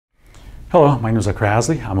Hello, my name is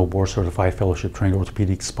Akrasley. I'm a board-certified fellowship-trained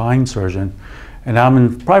orthopedic spine surgeon, and I'm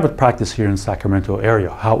in private practice here in Sacramento area.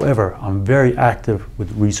 However, I'm very active with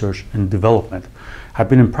research and development. I've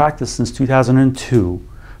been in practice since 2002,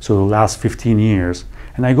 so the last 15 years,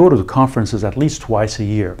 and I go to the conferences at least twice a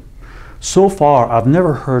year. So far, I've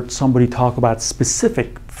never heard somebody talk about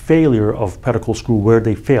specific failure of pedicle screw, where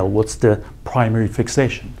they fail, what's the primary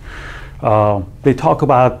fixation. They talk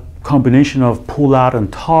about combination of pull out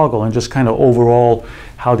and toggle and just kind of overall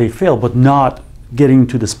how they fail, but not getting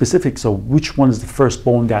to the specifics of which one is the first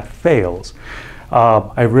bone that fails.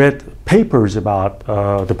 I read papers about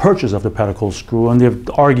the purchase of the pedicle screw, and they've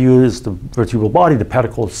argued is the vertebral body, the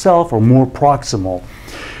pedicle itself, or more proximal.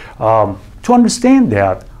 To understand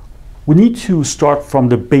that, we need to start from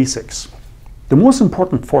the basics. The most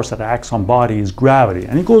important force that acts on body is gravity,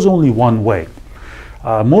 and it goes only one way.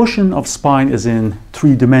 Motion of spine is in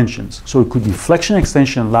 3 dimensions. So it could be flexion,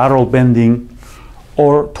 extension, lateral bending,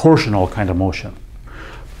 or torsional kind of motion.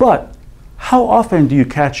 But how often do you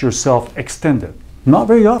catch yourself extended? Not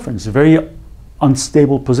very often. It's a very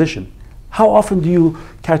unstable position. How often do you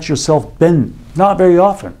catch yourself bend? Not very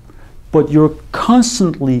often. But you're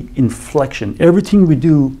constantly in flexion. Everything we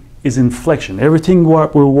do is in flexion. Everything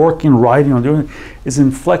we're working, writing, or doing is in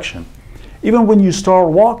flexion. Even when you start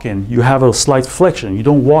walking, you have a slight flexion. You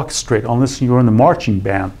don't walk straight unless you're in the marching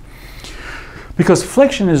band. Because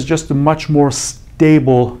flexion is just a much more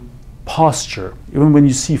stable posture. Even when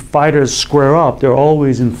you see fighters square up, they're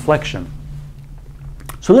always in flexion.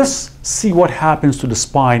 So let's see what happens to the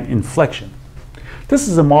spine in flexion. This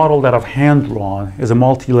is a model that I've hand-drawn as a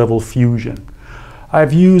multi-level fusion.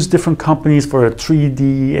 I've used different companies for a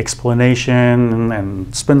 3D explanation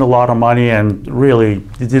and spent a lot of money, and really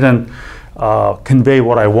it didn't convey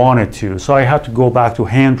what I wanted to. So I had to go back to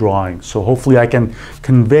hand drawing. So hopefully I can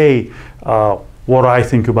convey what I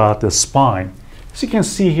think about the spine. As you can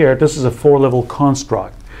see here, this is a 4-level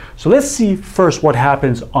construct. So let's see first what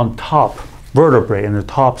happens on top vertebrae and the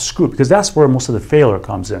top screw, because that's where most of the failure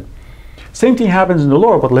comes in. Same thing happens in the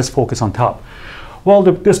lower, but let's focus on top. Well,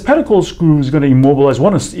 this pedicle screw is going to immobilize,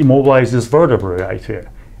 want to immobilize this vertebrae right here.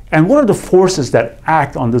 And what are the forces that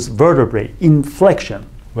act on this vertebrae in flexion?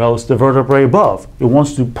 Well, it's the vertebrae above. It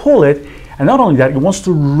wants to pull it, and not only that, it wants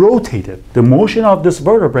to rotate it. The motion of this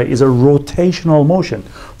vertebrae is a rotational motion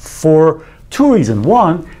for 2 reasons.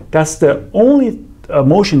 One, that's the only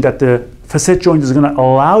motion that the facet joint is going to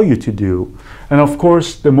allow you to do. And of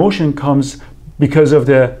course, the motion comes because of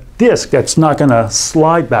the disc that's not going to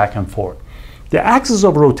slide back and forth. The axis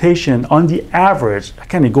of rotation on the average,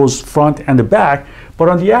 again, it goes front and the back, but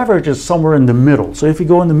on the average is somewhere in the middle. So if you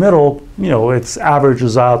go in the middle, you know, it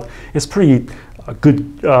averages out. It's pretty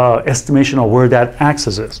good estimation of where that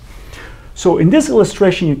axis is. So in this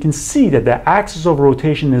illustration, you can see that the axis of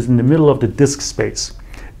rotation is in the middle of the disc space.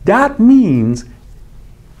 That means,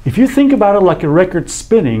 if you think about it like a record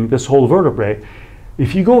spinning, this whole vertebrae,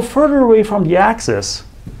 if you go further away from the axis,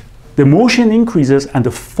 the motion increases and the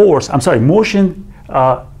force, motion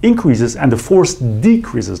increases and the force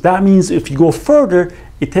decreases. That means if you go further,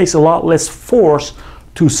 it takes a lot less force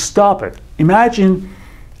to stop it. Imagine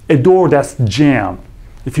a door that's jammed.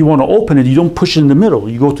 If you want to open it, you don't push it in the middle.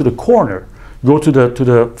 You go to the corner, go to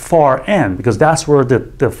the far end, because that's where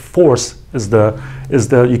the force is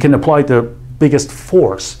you can apply the biggest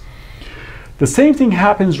force. The same thing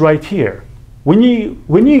happens right here. When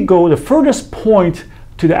you go, the furthest point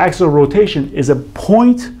to the axis of rotation is a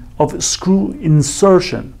point of screw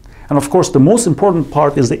insertion. And of course, the most important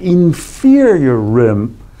part is the inferior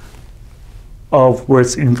rim of where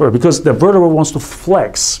it's inverted, because the vertebra wants to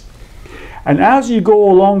flex. And as you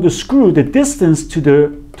go along the screw, the distance to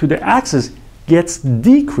the axis gets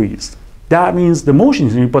decreased. That means the motion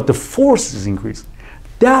is increased, but the force is increased.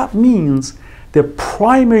 That means the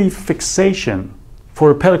primary fixation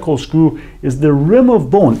for a pedicle screw is the rim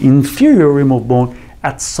of bone, inferior rim of bone,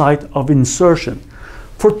 at site of insertion.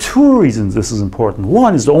 For 2 reasons this is important.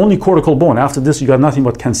 One is the only cortical bone. After this, you got nothing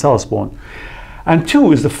but cancellous bone. And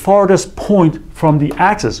 2 is the farthest point from the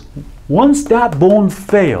axis. Once that bone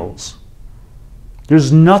fails,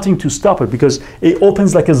 there's nothing to stop it, because it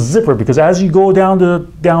opens like a zipper, because as you go down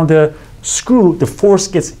the screw, the force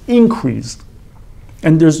gets increased,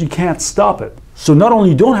 and you can't stop it. So not only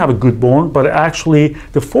you don't have a good bone, but actually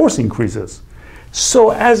the force increases. So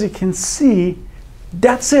as you can see,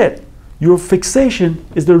 that's it. Your fixation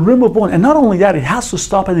is the rim of bone. And not only that, it has to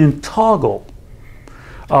stop it in toggle.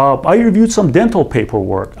 I reviewed some dental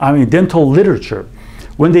paperwork, dental literature.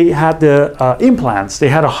 When they had the implants, they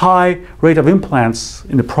had a high rate of implants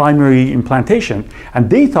in the primary implantation, and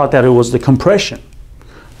they thought that it was the compression.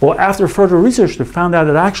 Well, after further research, they found out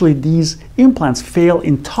that actually these implants fail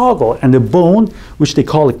in toggle, and the bone, which they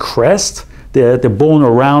call a crest, the bone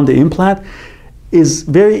around the implant, is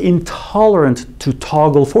very intolerant to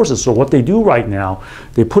toggle forces. So what they do right now,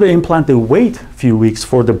 they put an implant, they wait a few weeks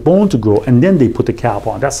for the bone to grow, and then they put the cap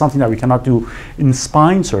on. That's something that we cannot do in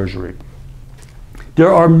spine surgery.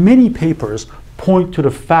 There are many papers point to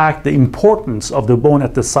the fact, the importance of the bone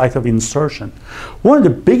at the site of insertion. One of the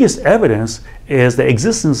biggest evidence is the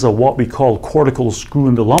existence of what we call cortical screw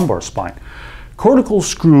in the lumbar spine. Cortical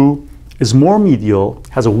screw is more medial,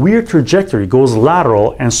 has a weird trajectory, goes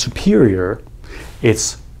lateral and superior.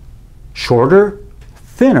 It's shorter,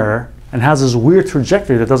 thinner, and has this weird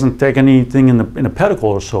trajectory that doesn't take anything in a pedicle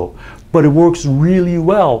or so. But it works really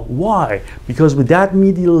well. Why? Because with that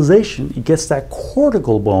medialization, it gets that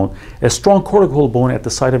cortical bone, a strong cortical bone at the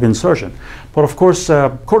site of insertion. But of course,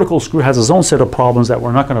 cortical screw has its own set of problems that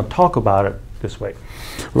we're not going to talk about it this way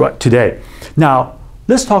right today. Now,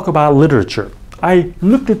 let's talk about literature. I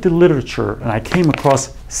looked at the literature and I came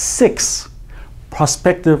across 6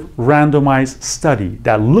 prospective randomized study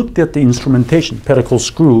that looked at the instrumentation, pedicle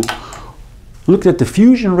screw, looked at the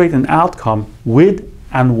fusion rate and outcome with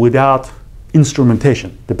and without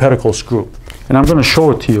instrumentation, the pedicle screw. And I'm going to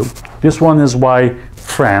show it to you. This one is by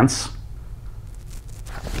France.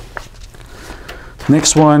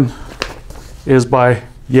 Next one is by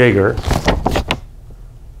Jaeger.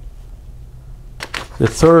 The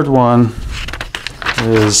third one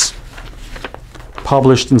is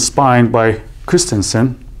published in Spine by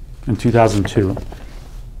Christensen in 2002.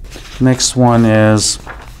 Next one is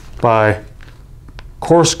by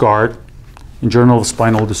Korsgaard in Journal of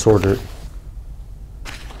Spinal Disorder.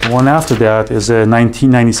 The one after that is a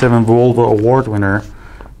 1997 Volvo Award winner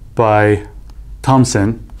by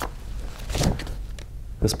Thompson.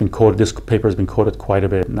 That's been quoted, this paper has been quoted quite a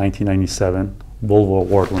bit, 1997 Volvo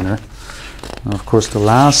Award winner. And of course the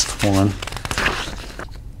last one,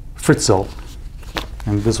 Fritzl,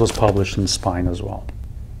 and this was published in Spine as well.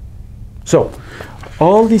 So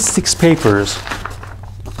all these 6 papers,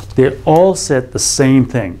 they all said the same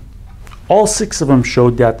thing. All 6 of them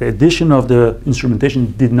showed that the addition of the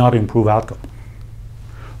instrumentation did not improve outcome.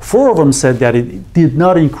 4 of them said that it did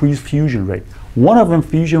not increase fusion rate. One of them,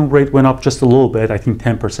 fusion rate went up just a little bit, I think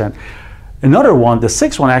 10%. Another one, the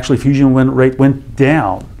 6th one, actually fusion rate went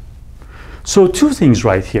down. So 2 things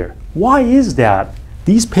right here. Why is that?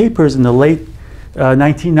 These papers in the late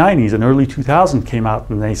 1990s and early 2000s came out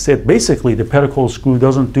and they said basically the pedicle screw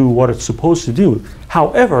doesn't do what it's supposed to do.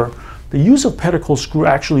 However, the use of pedicle screw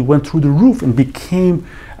actually went through the roof and became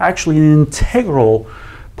actually an integral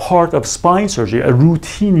part of spine surgery, a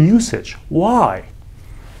routine usage. Why?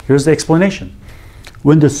 Here's the explanation.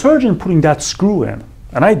 When the surgeon putting that screw in,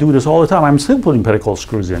 and I do this all the time, I'm still putting pedicle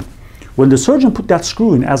screws in. When the surgeon put that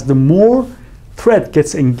screw in, as the more thread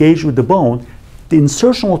gets engaged with the bone, the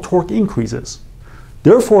insertional torque increases.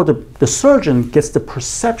 Therefore, the surgeon gets the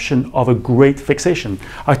perception of a great fixation.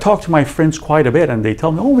 I talk to my friends quite a bit and they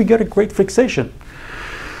tell me, oh, we get a great fixation.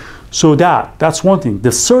 So that's one thing.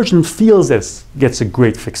 The surgeon feels this, gets a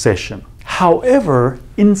great fixation. However,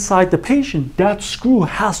 inside the patient, that screw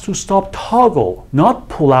has to stop toggle, not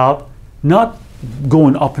pull out, not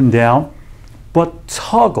going up and down, but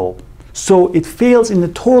toggle. So it fails in a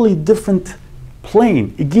totally different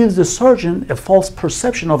plane. It gives the surgeon a false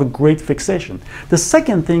perception of a great fixation. The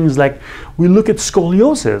second thing is like we look at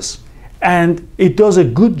scoliosis and it does a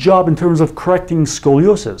good job in terms of correcting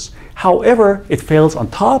scoliosis. However, it fails on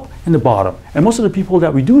top and the bottom. And most of the people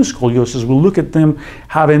that we do scoliosis will look at them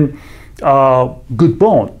having good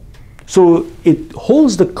bone. So it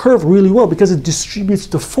holds the curve really well because it distributes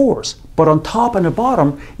the force. But on top and the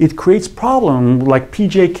bottom, it creates problem like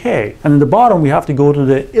PJK. And in the bottom, we have to go to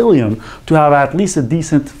the ilium to have at least a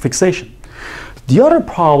decent fixation. The other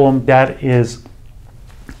problem that is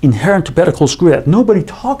inherent to pedicle screw that nobody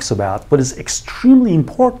talks about, but is extremely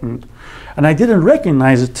important, and I didn't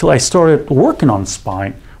recognize it till I started working on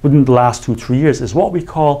spine within the last 2-3 years, is what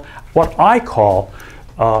I call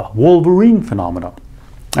Wolverine phenomenon.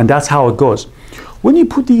 And that's how it goes. When you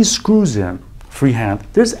put these screws in freehand,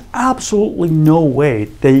 there's absolutely no way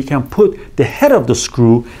that you can put the head of the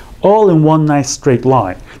screw all in one nice straight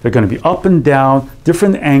line. They're going to be up and down,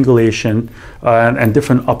 different angulation, and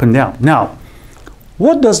different up and down. Now,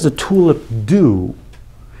 what does the tulip do?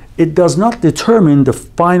 It does not determine the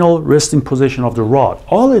final resting position of the rod.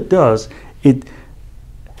 All it does, it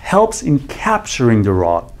helps in capturing the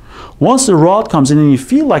rod. Once the rod comes in and you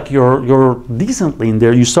feel like you're decently in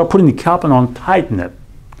there, you start putting the cap on, tighten it.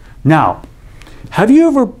 Now, have you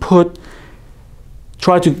ever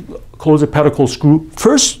try to close a pedicle screw?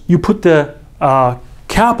 First, you put the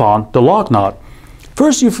cap on, the lock nut,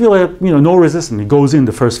 first you feel it, no resistance. It goes in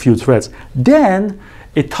the first few threads. Then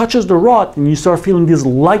it touches the rod and you start feeling this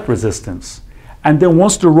light resistance. And then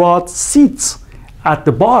once the rod seats at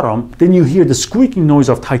the bottom, then you hear the squeaking noise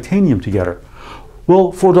of titanium together.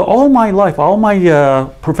 Well, for all my life, all my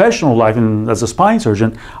professional life as a spine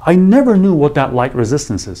surgeon, I never knew what that light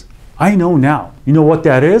resistance is. I know now. You know what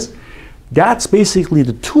that is? That's basically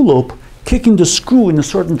the tulip kicking the screw in a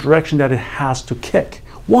certain direction that it has to kick.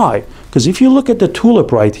 Why? Because if you look at the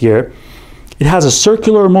tulip right here, it has a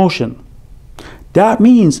circular motion. That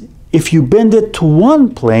means if you bend it to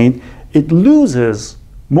one plane, it loses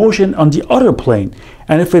motion on the other plane.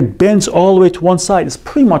 And if it bends all the way to one side, it's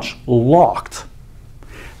pretty much locked.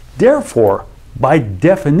 Therefore, by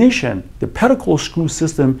definition, the pedicle screw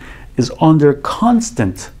system is under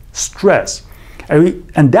constant stress.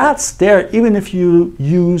 And that's there even if you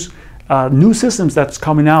use new systems that's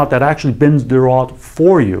coming out that actually bends the rod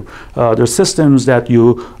for you. There's systems that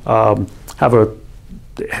you have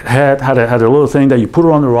had a little thing that you put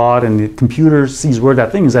it on the rod and the computer sees where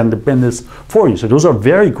that thing is and it bends this for you. So those are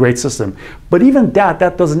very great systems. But even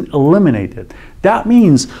that doesn't eliminate it. That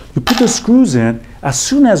means you put the screws in, as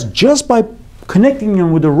soon as just by connecting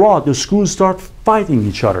them with the rod, the screws start fighting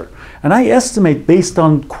each other. And I estimate based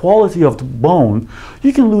on quality of the bone,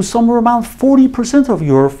 you can lose somewhere around 40% of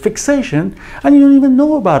your fixation and you don't even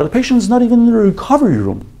know about it. The patient's not even in the recovery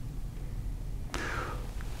room.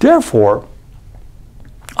 Therefore,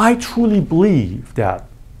 I truly believe that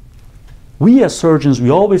we as surgeons, we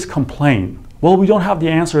always complain, well, we don't have the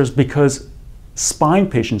answers because spine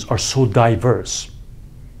patients are so diverse.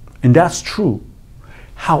 And that's true.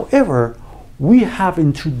 However, we have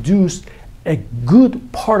introduced a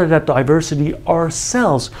good part of that diversity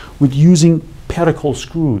ourselves with using pedicle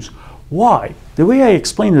screws. Why? The way I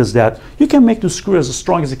explain it is that you can make the screw as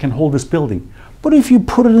strong as it can hold this building. But if you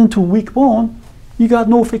put it into weak bone, you got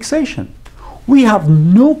no fixation. We have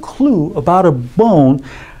no clue about a bone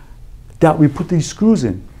that we put these screws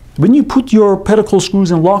in. When you put your pedicle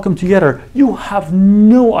screws and lock them together, you have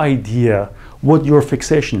no idea what your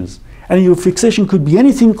fixation is. And your fixation could be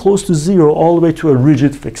anything close to zero all the way to a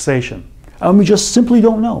rigid fixation. And we just simply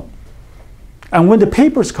don't know. And when the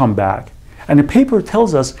papers come back, and the paper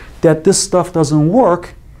tells us that this stuff doesn't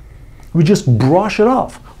work, we just brush it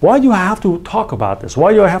off. Why do I have to talk about this?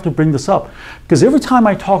 Why do I have to bring this up? Because every time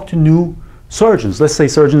I talk to new surgeons, let's say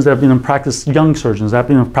surgeons that have been in practice, young surgeons that have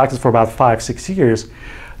been in practice for about 5-6 years,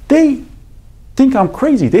 they think I'm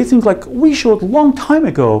crazy. They think like, we showed a long time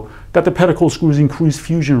ago that the pedicle screws increase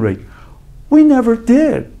fusion rate. We never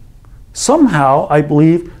did. Somehow, I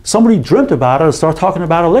believe, somebody dreamt about it and started talking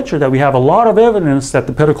about a lecture that we have a lot of evidence that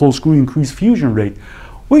the pedicle screw increase fusion rate.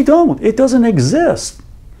 We don't. It doesn't exist.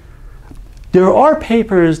 There are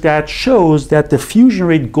papers that shows that the fusion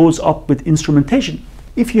rate goes up with instrumentation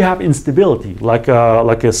if you have instability, like a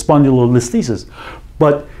spondylolisthesis.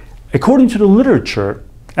 But according to the literature,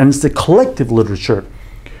 and it's the collective literature,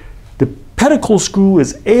 the pedicle screw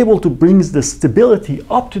is able to bring the stability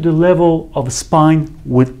up to the level of a spine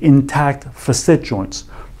with intact facet joints.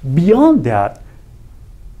 Beyond that,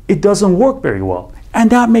 it doesn't work very well. And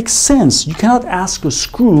that makes sense. You cannot ask a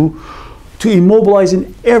screw to immobilize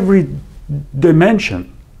in every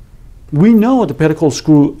dimension. We know the pedicle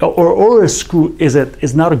screw or a screw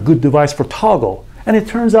is not a good device for toggle. And it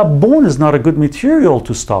turns out bone is not a good material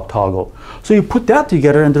to stop toggle. So you put that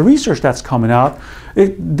together, and the research that's coming out,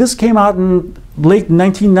 this came out in late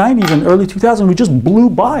 1990s and early 2000s. We just blew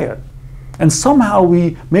by it. And somehow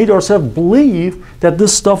we made ourselves believe that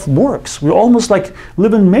this stuff works. We almost like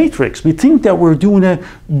live in Matrix. We think that we're doing a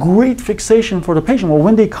great fixation for the patient. Well,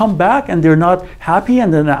 when they come back and they're not happy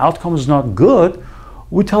and then the outcome is not good,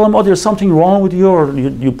 we tell them, oh, there's something wrong with you, or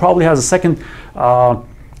you probably have a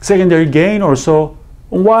secondary gain or so.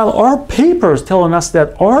 While our papers telling us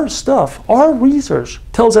that our stuff, our research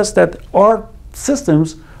tells us that our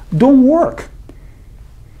systems don't work.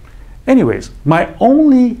 Anyways, my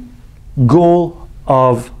only goal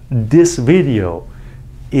of this video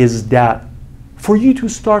is that for you to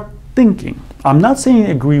start thinking. I'm not saying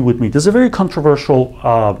agree with me. This is a very controversial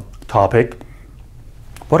topic,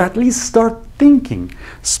 but at least start thinking.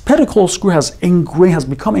 Pedicle screw has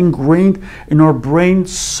become ingrained in our brain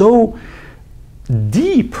so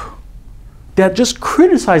deep that just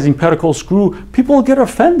criticizing pedicle screw, people get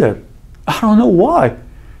offended. I don't know why.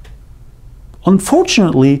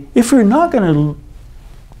 Unfortunately, if you're not going to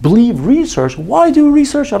believe research, why do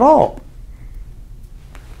research at all?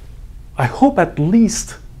 I hope at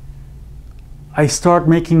least I start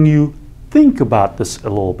making you think about this a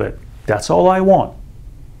little bit. That's all I want.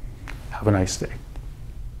 Have a nice day.